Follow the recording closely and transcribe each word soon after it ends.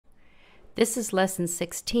This is lesson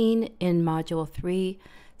 16 in module 3,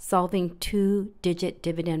 solving two-digit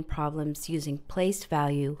dividend problems using place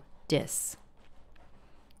value dis.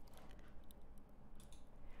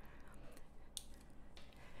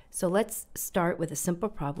 So let's start with a simple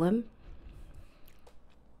problem.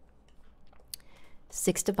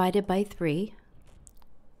 6 divided by 3.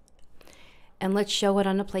 And let's show it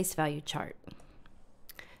on a place value chart.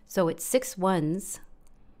 So it's 6 ones.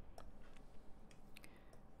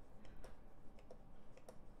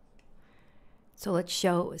 So let's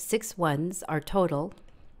show 6 ones, our total.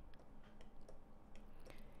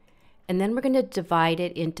 And then we're going to divide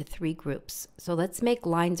it into 3 groups. So let's make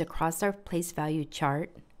lines across our place value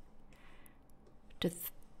chart to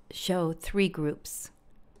show 3 groups.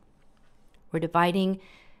 We're dividing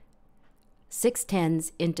 6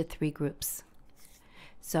 tens into 3 groups.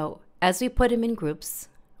 So as we put them in groups,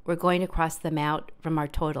 we're going to cross them out from our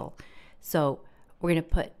total. So we're going to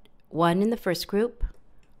put 1 in the first group,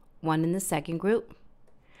 1 in the second group,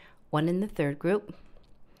 1 in the third group,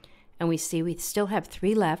 and we see we still have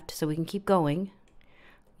 3 left, so we can keep going.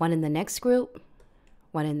 1 in the next group,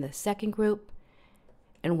 1 in the second group,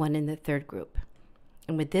 and 1 in the third group.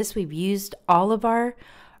 And with this, we've used all of our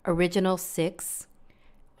original 6,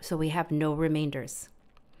 so we have no remainders.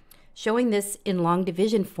 Showing this in long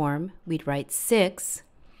division form, we'd write 6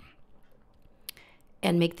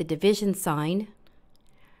 and make the division sign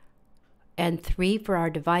and 3 for our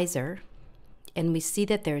divisor, and we see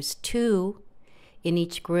that there's 2 in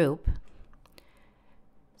each group.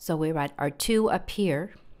 So we write our 2 up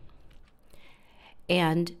here,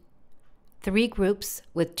 and 3 groups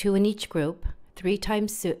with 2 in each group. 3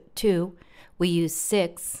 times 2, we use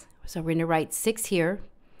 6, so we're going to write 6 here,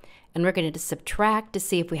 and we're going to subtract to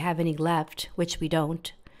see if we have any left, which we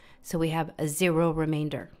don't, so we have a 0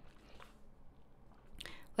 remainder.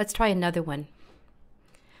 Let's try another one.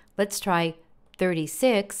 Let's try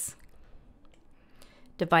 36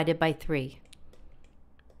 divided by 3.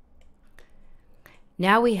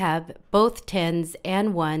 Now we have both tens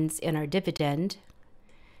and ones in our dividend.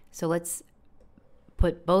 So let's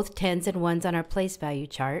put both tens and ones on our place value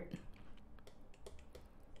chart.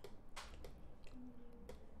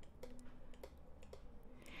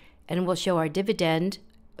 And we'll show our dividend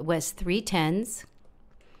was 3 tens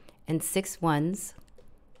and 6 ones.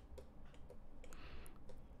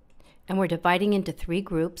 And we're dividing into 3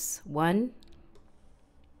 groups, 1,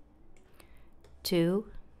 2,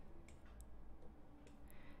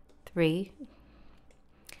 3.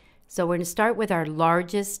 So we're going to start with our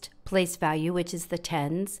largest place value, which is the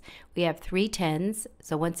tens. We have 3 tens.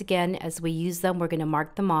 So once again, as we use them, we're going to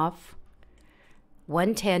mark them off.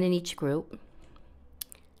 1 10 in each group.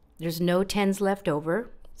 There's no tens left over.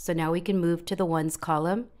 So now we can move to the ones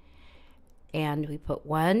column. And we put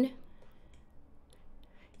 1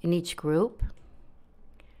 in each group.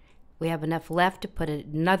 We have enough left to put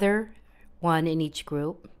another 1 in each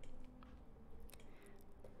group.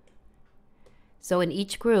 So in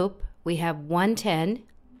each group, we have 1 10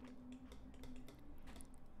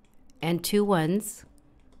 and 2 ones,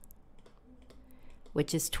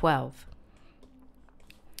 which is 12.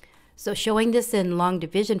 So showing this in long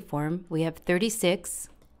division form, we have 36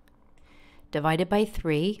 divided by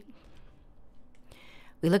 3.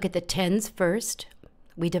 We look at the tens first.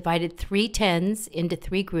 We divided 3 tens into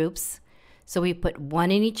 3 groups, so we put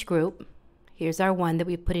 1 in each group. Here's our 1 that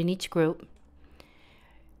we put in each group.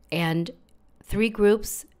 And 3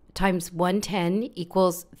 groups times 1 10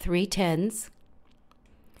 equals 3 tens.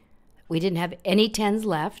 We didn't have any tens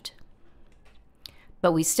left,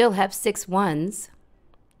 but we still have 6 ones.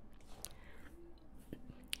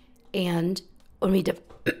 And when we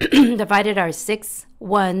divided our 6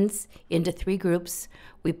 ones into 3 groups,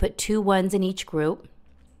 we put 2 ones in each group.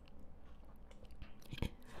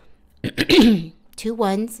 2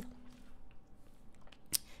 ones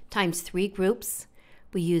times 3 groups,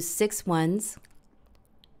 we use 6 ones,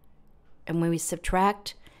 and when we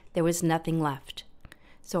subtract, there was nothing left.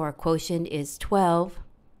 So our quotient is 12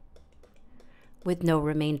 with no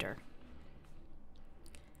remainder.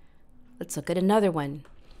 Let's look at another one.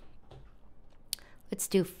 Let's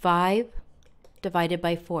do 5 divided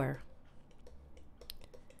by 4.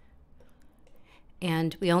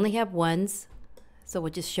 And we only have ones, so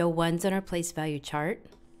we'll just show ones on our place value chart.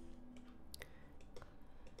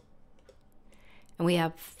 And we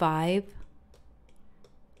have 5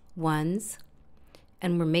 ones,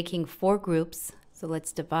 and we're making 4 groups. So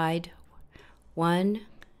let's divide 1,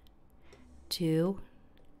 2,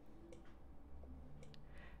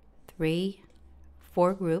 3,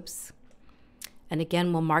 4 groups. And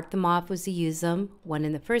again, we'll mark them off as we use them. 1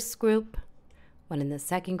 in the first group, 1 in the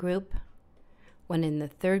second group, 1 in the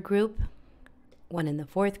third group, one in the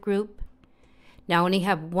fourth group. Now I only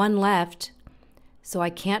have one left, so I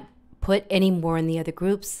can't put any more in the other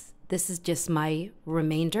groups. This is just my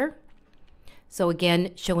remainder. So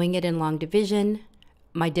again, showing it in long division,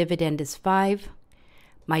 my dividend is 5.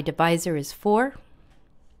 My divisor is 4.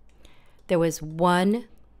 There was 1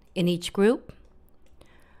 in each group.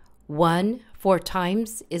 1 4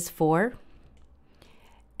 times is 4.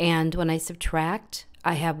 And when I subtract,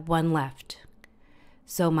 I have 1 left.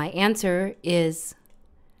 So my answer is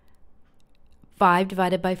 5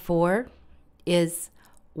 divided by 4 is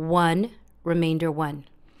 1, remainder 1.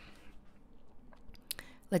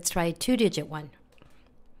 Let's try a 2-digit one.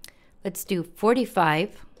 Let's do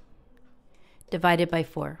 45 divided by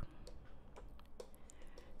 4.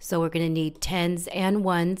 So we're going to need 10s and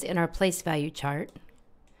 1s in our place value chart.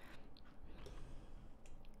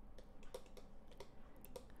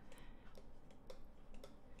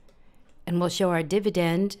 And we'll show our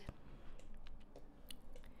dividend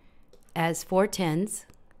as 4 10s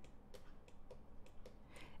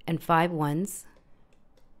and 5 1s.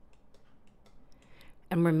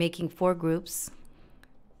 And we're making 4 groups.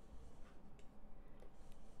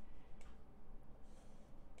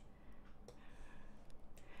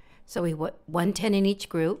 So we want 1 10 in each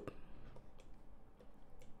group.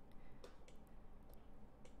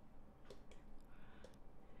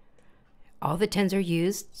 All the 10s are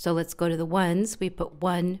used, so let's go to the 1s. We put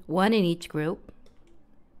 1 1 in each group.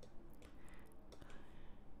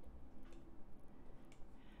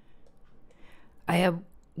 I have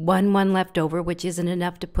 1 1 left over, which isn't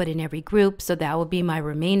enough to put in every group, so that will be my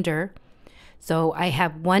remainder. So I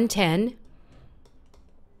have 1 10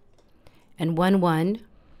 and 1 1,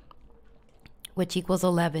 which equals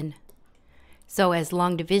 11. So as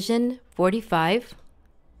long division, 45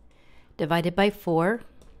 divided by 4.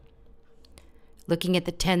 Looking at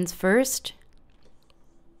the 10s first,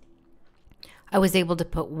 I was able to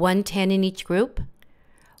put 1 10 in each group.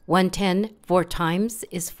 1 10 4 times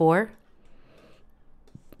is 4.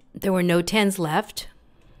 There were no 10s left,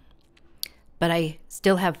 but I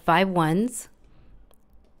still have 5 1s.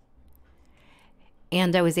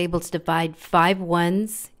 And I was able to divide 5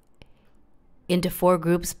 1s into 4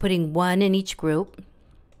 groups, putting 1 in each group.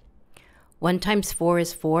 1 times 4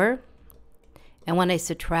 is 4. And when I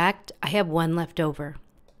subtract, I have 1 left over.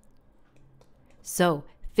 So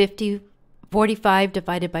 45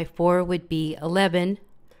 divided by 4 would be 11,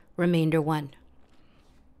 remainder 1.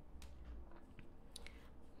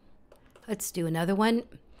 Let's do another one.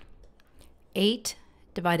 8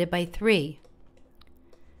 divided by 3.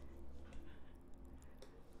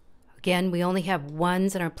 Again, we only have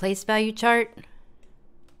 1s in our place value chart.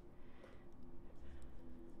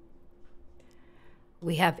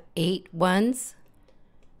 We have 8 1s.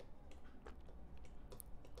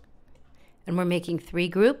 And we're making 3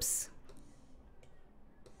 groups.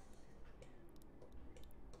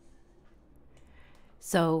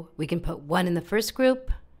 So we can put 1 in the first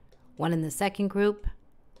group, 1 in the second group,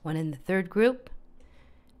 1 in the third group,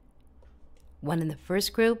 1 in the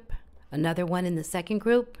first group, another 1 in the second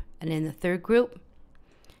group, and in the third group.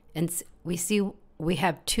 And we see we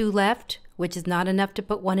have 2 left, which is not enough to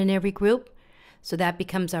put 1 in every group. So that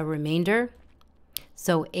becomes our remainder.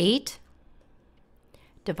 So 8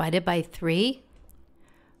 divided by 3,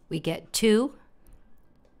 we get 2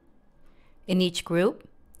 in each group.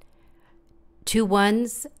 2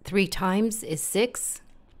 1s 3 times is 6.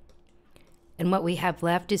 And what we have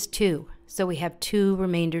left is 2. So we have 2,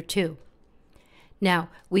 remainder 2. Now,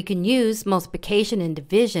 we can use multiplication and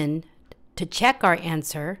division to check our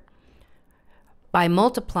answer by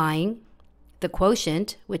multiplying the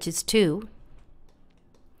quotient, which is 2,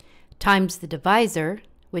 times the divisor,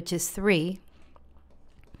 which is 3,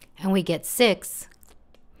 and we get 6.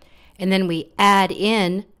 And then we add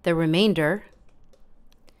in the remainder,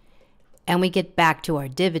 and we get back to our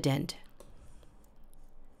dividend.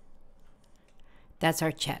 That's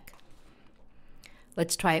our check.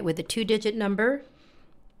 Let's try it with a 2-digit number.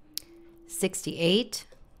 68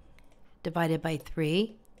 divided by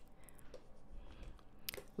 3.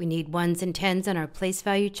 We need 1s and 10s on our place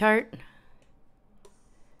value chart.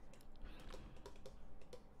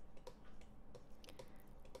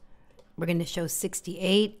 We're going to show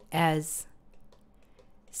 68 as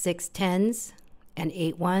 6 10s and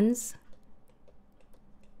 8 1s.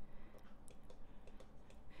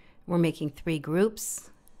 We're making 3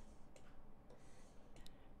 groups.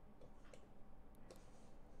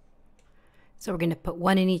 So we're going to put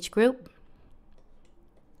 1 in each group.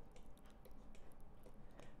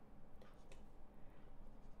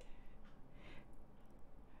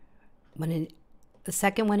 The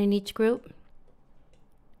second one in each group.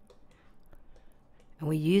 And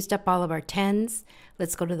we used up all of our 10s.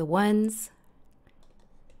 Let's go to the 1s.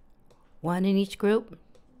 1 in each group.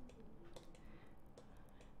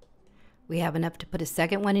 We have enough to put a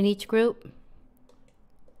second one in each group.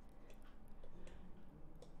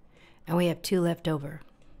 And we have 2 left over.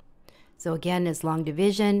 So again, as long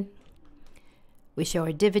division, we show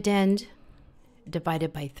our dividend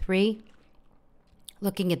divided by 3.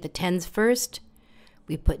 Looking at the 10s first,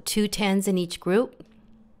 we put 2 10s in each group.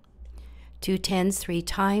 2 10s 3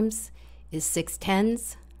 times is 6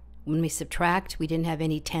 10s. When we subtract, we didn't have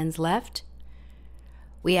any 10s left.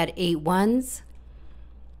 We had 8 1s.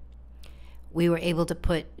 We were able to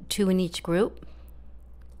put 2 in each group.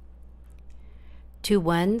 2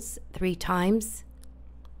 1s 3 times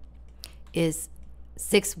is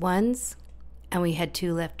 6 1s, and we had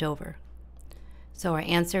 2 left over. So our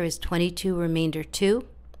answer is 22 remainder 2.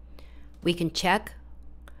 We can check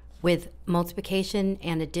with multiplication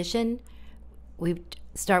and addition. We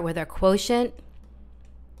start with our quotient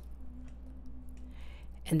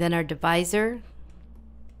and then our divisor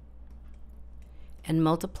and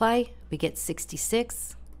multiply. We get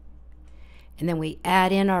 66. And then we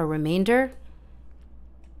add in our remainder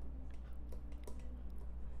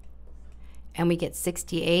and we get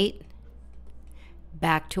 68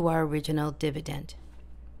 back to our original dividend.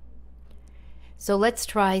 So let's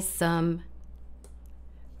try some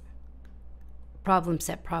problem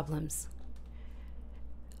set problems.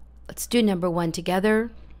 Let's do number 1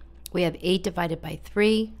 together. We have 8 divided by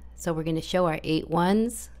 3, so we're going to show our 8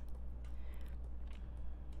 1s.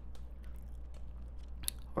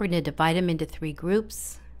 We're going to divide them into 3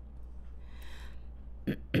 groups.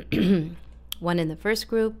 1 in the first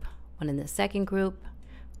group, 1 in the second group,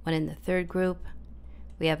 1 in the third group.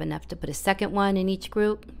 We have enough to put a second one in each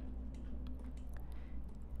group.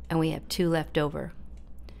 And we have 2 left over.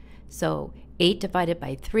 So 8 divided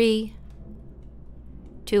by 3,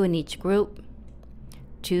 2 in each group.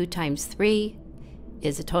 2 times 3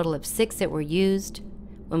 is a total of 6 that were used.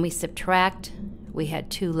 When we subtract, we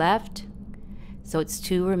had 2 left. So it's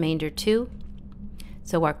 2 remainder 2.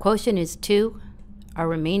 So our quotient is 2. Our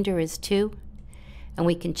remainder is 2. And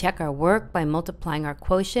we can check our work by multiplying our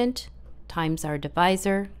quotient times our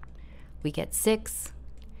divisor. We get 6.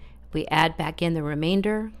 We add back in the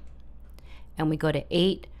remainder. And we go to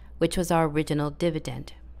 8, which was our original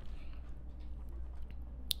dividend.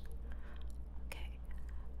 Okay.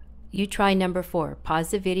 You try number 4.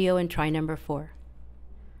 Pause the video and try number 4.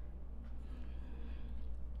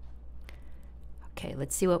 Okay,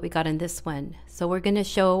 let's see what we got in this one. So we're going to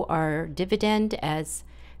show our dividend as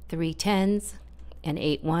 3 10s and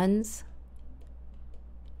 8 1s.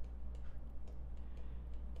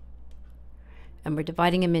 And we're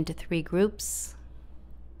dividing them into 3 groups.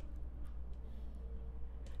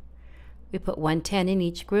 We put 1 10 in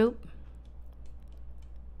each group.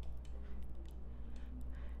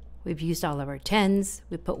 We've used all of our 10s.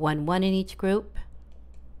 We put 1 1 in each group.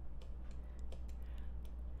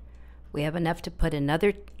 We have enough to put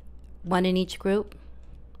another 1 in each group.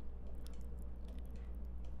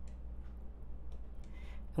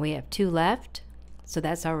 And we have 2 left, so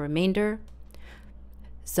that's our remainder.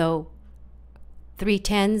 So 3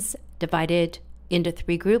 10s divided into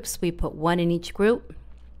 3 groups. We put 1 in each group.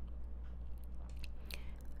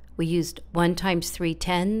 We used 1 times 3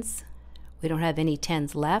 10s. We don't have any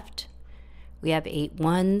 10s left. We have 8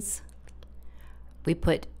 1s. We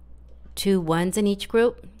put 2 1s in each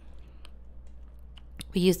group.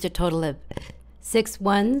 We used a total of 6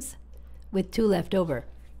 1s with 2 left over.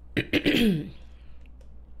 And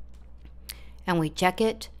we check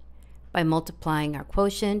it by multiplying our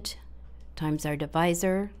quotient times our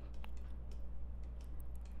divisor,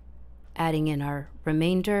 adding in our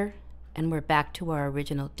remainder, and we're back to our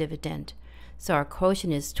original dividend. So our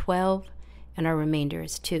quotient is 12 and our remainder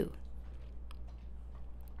is 2.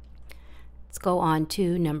 Let's go on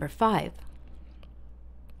to number 5.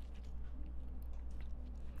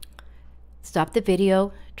 Stop the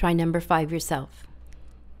video, try number 5 yourself.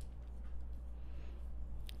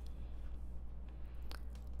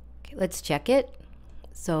 Okay, let's check it.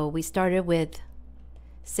 So we started with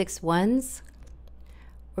 6 1s.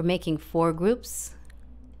 We're making 4 groups.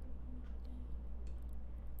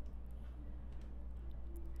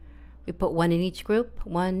 We put 1 in each group.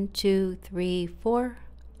 1 2 3 4.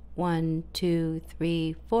 1 2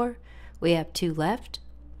 3 4. We have 2 left.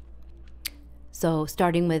 So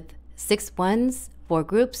starting with 6 1s, 4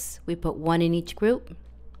 groups, we put 1 in each group.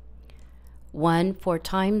 1 4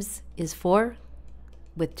 times is 4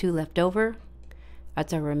 with 2 left over.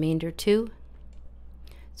 That's our remainder 2.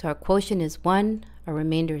 So our quotient is 1, our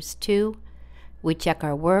remainder is 2. We check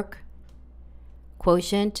our work.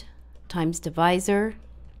 Quotient times divisor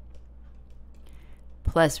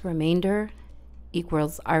plus remainder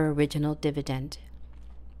equals our original dividend.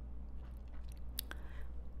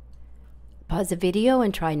 Pause the video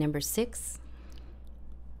and try number 6.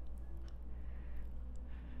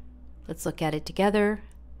 Let's look at it together.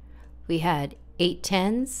 We had 8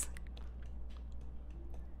 tens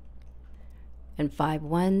and 5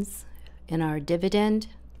 ones in our dividend.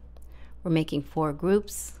 We're making 4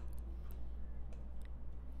 groups.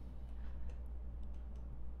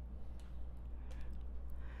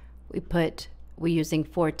 We're using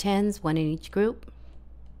 4 tens, 1 in each group.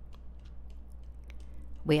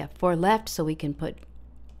 We have 4 left, so we can put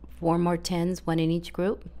 4 more tens, 1 in each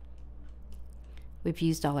group. We've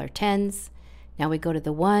used all our tens. Now we go to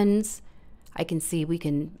the ones. I can see we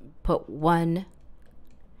can put 1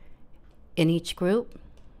 in each group.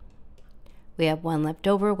 We have 1 left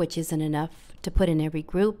over, which isn't enough to put in every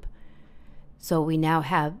group. So we now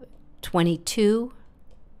have 22,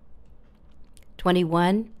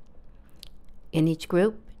 21 in each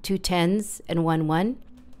group, 2 tens and 1 1.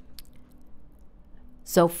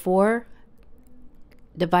 So 4,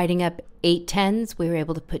 dividing up 8 tens, we were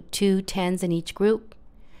able to put 2 tens in each group.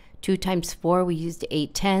 2 times 4, we used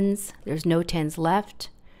 8 tens. There's no tens left.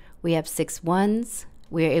 We have 6 ones.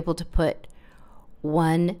 We are able to put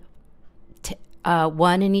 1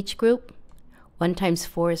 in each group. 1 times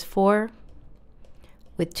 4 is 4,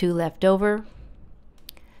 with 2 left over.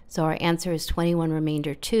 So our answer is 21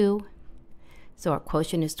 remainder 2. So our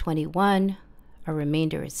quotient is 21. Our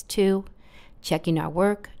remainder is 2. Checking our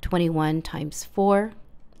work, 21 times 4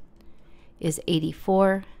 is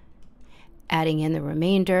 84. Adding in the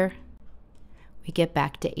remainder, we get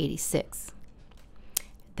back to 86.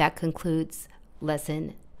 That concludes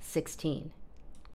lesson 16.